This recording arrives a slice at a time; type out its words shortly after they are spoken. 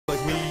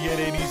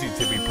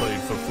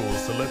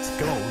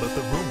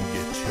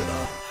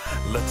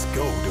Let's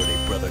go, dirty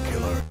brother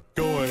killer.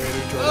 Go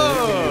ahead and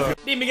try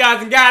to Demon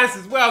guys and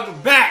goddesses,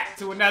 welcome back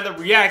to another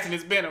reaction.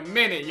 It's been a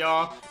minute,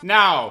 y'all.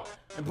 Now,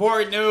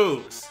 important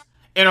news.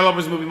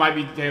 Interlopers movie might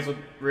be canceled.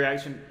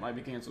 Reaction might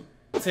be canceled.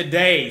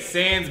 Today,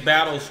 Sans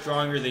Battle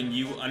Stronger Than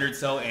You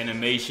Undertale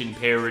animation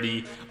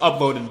parody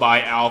uploaded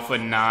by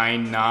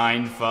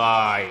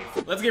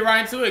Alpha995. Let's get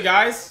right into it,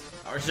 guys.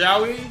 Or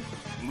shall we?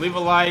 Leave a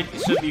like.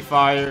 It should be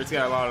fire. It's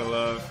got a lot of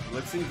love.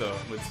 Let's see, though.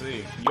 Let's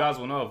see. You guys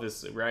will know if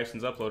this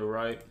reaction's uploaded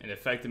right. It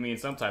affected me in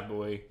some type of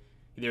way.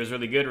 Either it was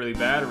really good, really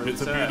bad, or really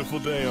sad. It's a beautiful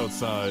day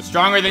outside.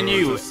 Stronger Than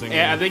You.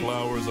 Yeah, I think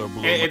flowers are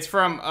blooming. It's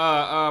from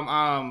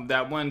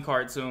that one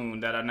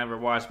cartoon that I never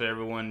watched, but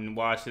everyone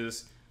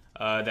watches.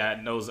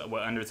 That knows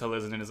what Undertale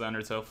is and is an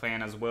Undertale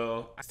fan as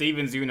well.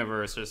 Steven's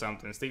Universe or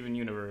something. Steven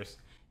Universe.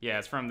 Yeah,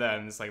 it's from that,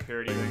 and it's like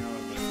parody thing.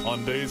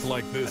 On days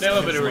like this, I did a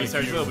little bit of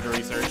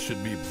research.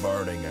 Should be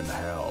burning in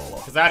hell.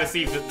 Because I had to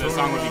see if the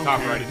song would be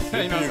copyrighted.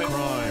 It'd be a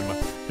crime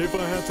if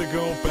I had to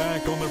go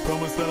back on the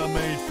promise that I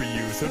made for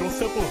you. So don't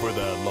step over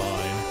that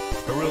line,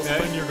 or else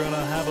then you're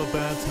gonna have a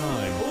bad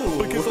time.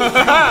 Ooh. Because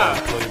I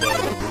play by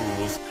the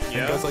rules.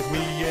 Yeah. And guys like me,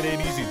 it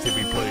ain't easy to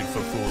be played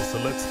for fools. So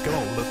let's go,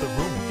 let the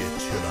room get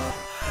chiller.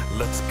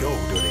 Let's go,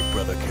 dirty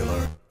brother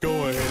killer.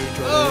 Go ahead and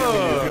try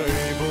to if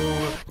you're able.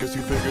 Cause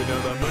you figured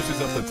out the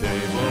mercies off the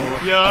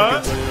table. Yeah. I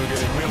can tell you're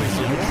getting really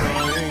sick of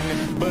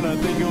trying, but I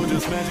think you'll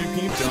just magic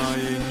keep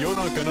dying. You're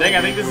not gonna I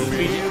think this is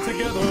me.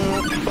 Together.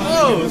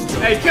 Oh!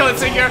 Hey, kill it,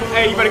 Singer!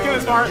 Hey, you better kill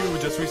this part! You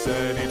just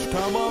reset each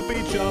time I'll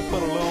beat ya,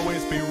 but I'll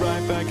always be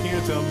right back here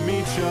to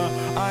meet ya.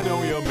 I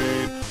know you're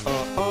made.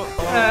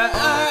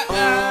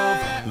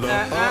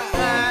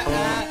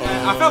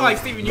 I felt like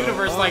Steven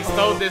Universe like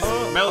stole this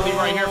melody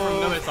right here from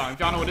another song. If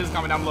y'all know what this is,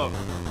 comment down below.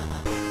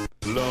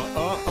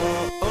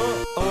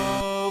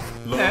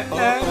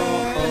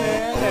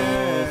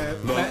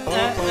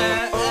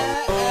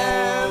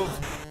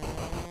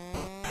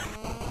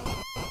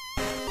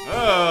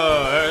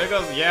 Oh, there it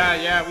goes.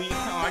 Yeah,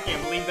 oh, I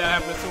can't believe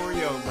that happened to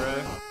Torio, bro.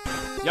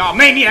 Y'all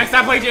maniacs,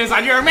 stop playing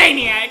genocide. You're a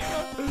maniac.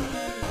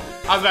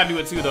 I was about to do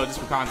it too, though, just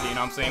for content, you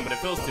know what I'm saying? But it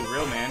feels too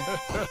real, man.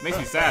 It makes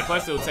me sad.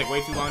 Plus, it'll take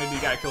way too long to do.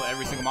 You gotta kill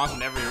every single monster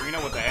in every arena.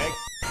 What the heck?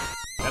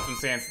 That's when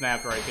Sans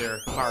snapped right there.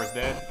 Power's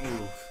dead.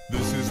 Ooh.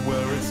 This is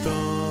where it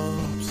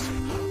stops.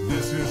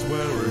 This is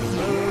where it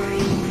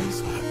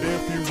ends.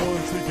 If you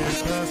want to get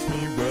past me,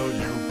 well,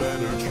 you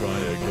better try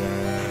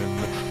again.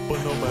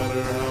 But no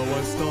matter how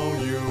I stall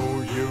you,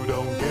 you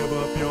don't give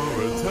up your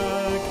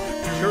attack.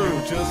 True.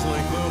 Just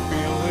like the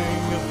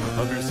feeling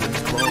of your sins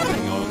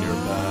crawling on your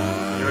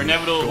back. Your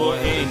inevitable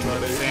end,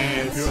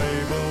 Sans. If you're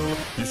able,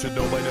 you should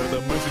know by now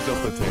the mercies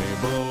off the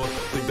table.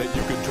 Think that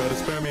you can try to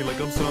spare me like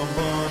I'm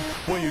someone.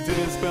 Well, you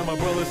didn't spare my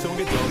brother, so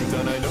get dunked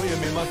on. I know you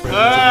made my friend.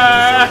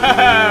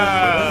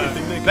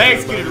 They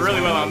executed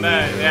really well on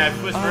that. Yeah,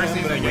 push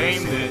mercy in the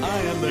game, then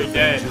you're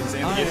dead.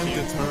 Sans gets you.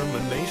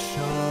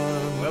 Determination.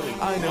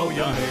 I know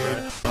you're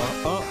made.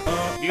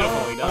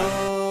 Beautifully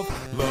done.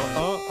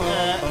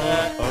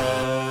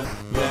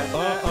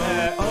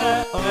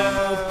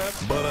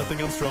 But I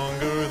think I'm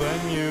stronger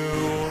than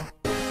you.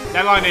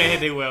 That line didn't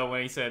hit too well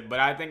when he said, but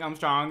I think I'm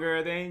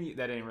stronger than you.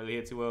 That didn't really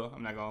hit too well,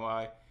 I'm not gonna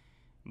lie.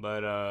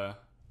 But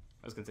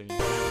let's continue.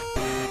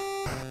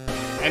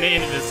 And the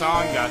end of the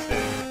song, gosh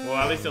dang. Well,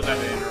 at least still at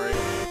the end, right?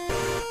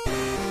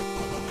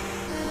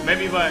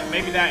 Maybe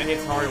that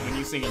hits harder when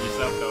you sing it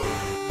yourself though.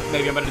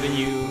 Maybe I'm better than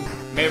you.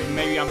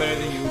 Maybe I'm better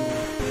than you.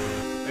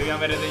 Maybe I'm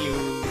better than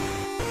you.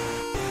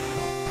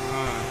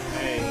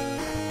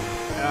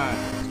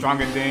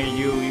 Stronger than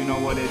you know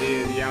what it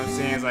is, you know what I'm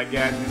saying? I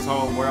got this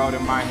whole world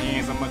in my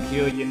hands. I'ma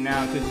kill you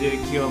now, cause you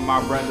killed my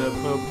brother.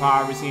 Put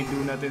piracy and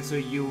do nothing to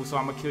you, so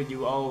I'ma kill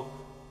you. Oh,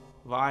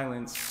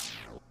 violence.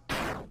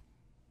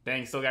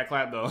 Dang, still got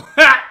clapped though.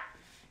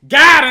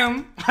 Got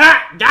him!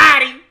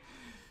 Got him!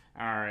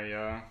 Alright,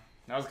 y'all.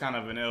 That was kind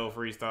of an L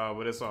freestyle,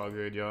 but it's all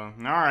good, y'all.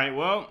 Alright,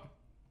 well,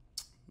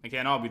 they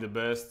can't all be the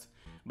best.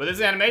 But this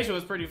animation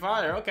was pretty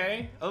fire,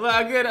 okay. A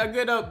good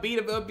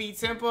upbeat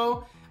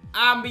tempo.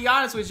 I'll be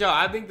honest with y'all,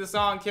 I think the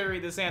song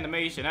carried this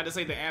animation. Not to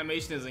say the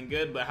animation isn't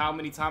good, but how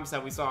many times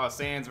have we saw a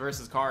Sans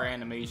versus Kara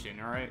animation,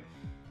 alright?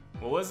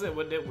 What was it?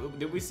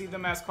 Did we see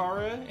them as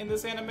Kara in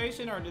this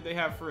animation, or did they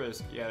have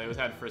Frisk? Yeah, they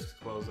had Frisk's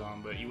clothes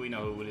on, but we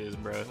know who it is,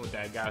 bro, with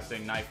that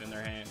goddamn knife in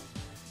their hand.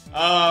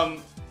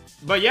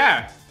 But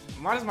yeah,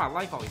 why does my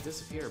like always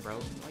disappear, bro?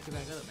 Like it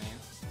back up, man.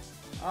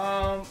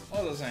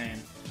 What was I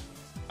saying?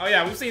 Oh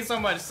yeah, we've seen so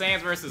much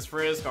Sans versus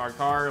Frisk or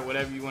Kara,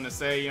 whatever you want to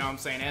say, you know what I'm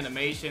saying,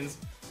 animations,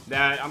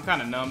 that I'm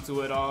kind of numb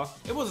to it all.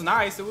 It was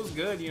nice, it was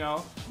good, you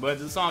know, but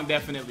the song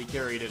definitely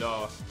carried it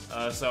all.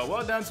 So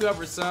well done to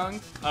whoever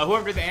sung,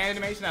 whoever did the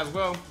animation as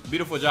well.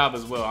 Beautiful job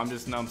as well. I'm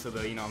just numb to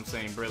the, you know what I'm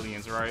saying,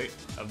 brilliance, right,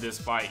 of this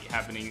fight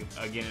happening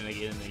again and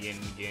again and again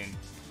and again,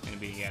 and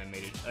being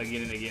animated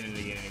again and again and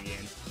again and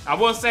again. I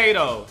will say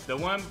though, the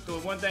one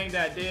thing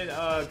that did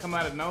come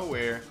out of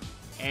nowhere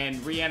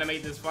and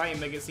reanimate this fight and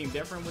make it seem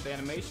different with the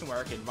animation, where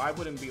I could vibe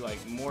with it and be like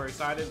more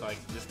excited, like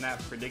just not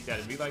predict that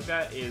it'd be like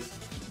that, is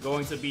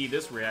going to be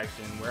this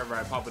reaction wherever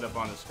I pop it up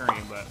on the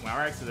screen. But when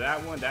I react to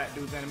that one, that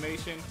dude's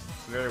animation,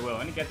 very well.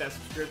 And to get that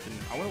subscription,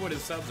 I wonder what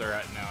his subs are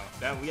at now.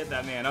 That we get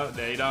that man up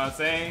there, you know what I'm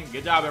saying?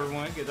 Good job,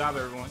 everyone. Good job,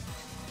 everyone.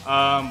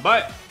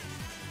 But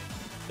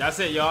that's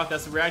it, y'all.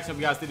 That's the reaction. If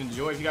you guys did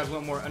enjoy, if you guys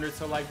want more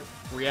Undertale-like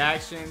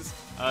reactions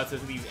to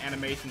these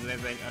animations and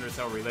everything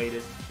Undertale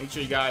related, make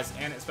sure you guys,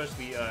 and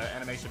especially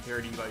animation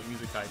parody, like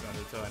music type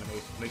Undertale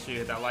animation, make sure you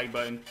hit that like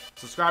button.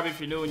 Subscribe if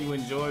you're new and you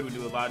enjoyed. We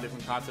do a lot of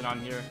different content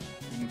on here.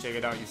 You can check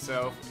it out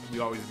yourself. We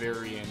always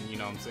vary and, you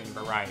know what I'm saying,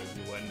 variety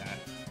and whatnot.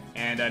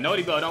 And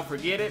Naughty Bell, don't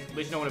forget it.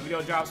 Let you know when a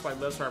video drops. Swipe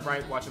left, swipe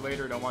right. Watch it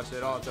later. Don't watch it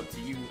at all. It's up to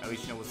you. At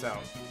least you know what's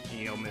out and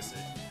you don't miss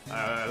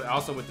it.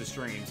 Also with the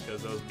streams,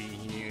 because those be,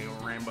 you know,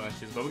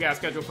 rambunctious. But we got a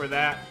schedule for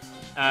that.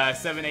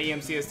 7 a.m.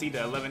 CST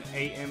to 11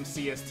 a.m.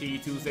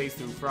 CST, Tuesdays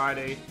through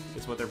Friday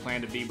is what they're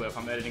planned to be. But if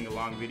I'm editing a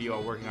long video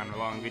or working on a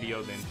long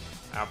video, then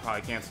I'll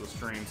probably cancel the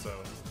stream. So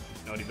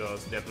Naughty Bell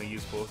is definitely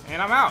useful.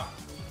 And I'm out.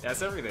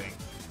 That's everything.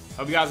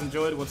 Hope you guys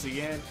enjoyed once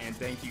again, and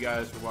thank you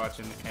guys for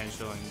watching and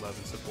showing love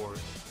and support.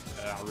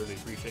 I really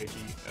appreciate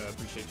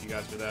you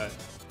guys for that.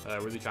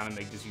 Really trying to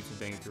make this YouTube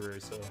thing a career.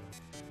 So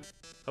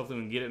hopefully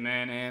we can get it,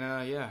 man.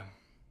 And yeah.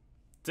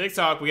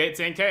 TikTok, we hit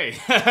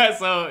 10K.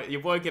 So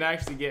your boy can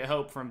actually get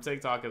help from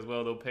TikTok as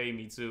well. They'll pay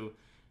me too,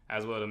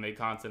 as well, to make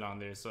content on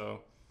there.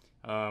 So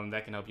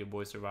that can help your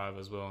boy survive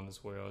as well in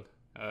this world.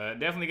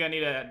 Definitely gonna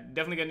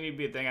need to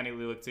be a thing I need to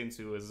look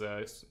into, is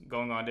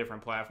going on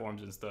different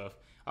platforms and stuff.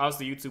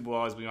 Obviously, YouTube will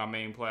always be my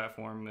main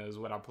platform, is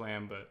what I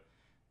plan. But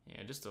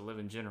yeah, just to live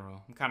in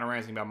general. I'm kind of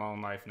ranting about my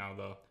own life now,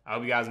 though. I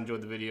hope you guys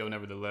enjoyed the video,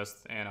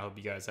 nevertheless, and I hope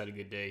you guys had a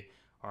good day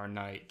or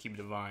night. Keep it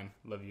divine.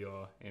 Love you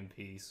all, and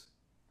peace.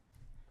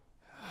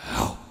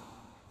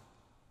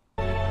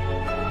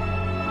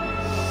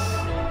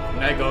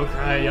 That go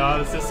cry,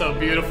 y'all. This is so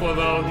beautiful,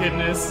 though.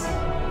 Goodness,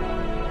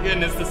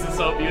 this is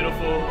so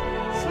beautiful.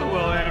 So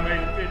well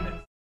animated. Goodness.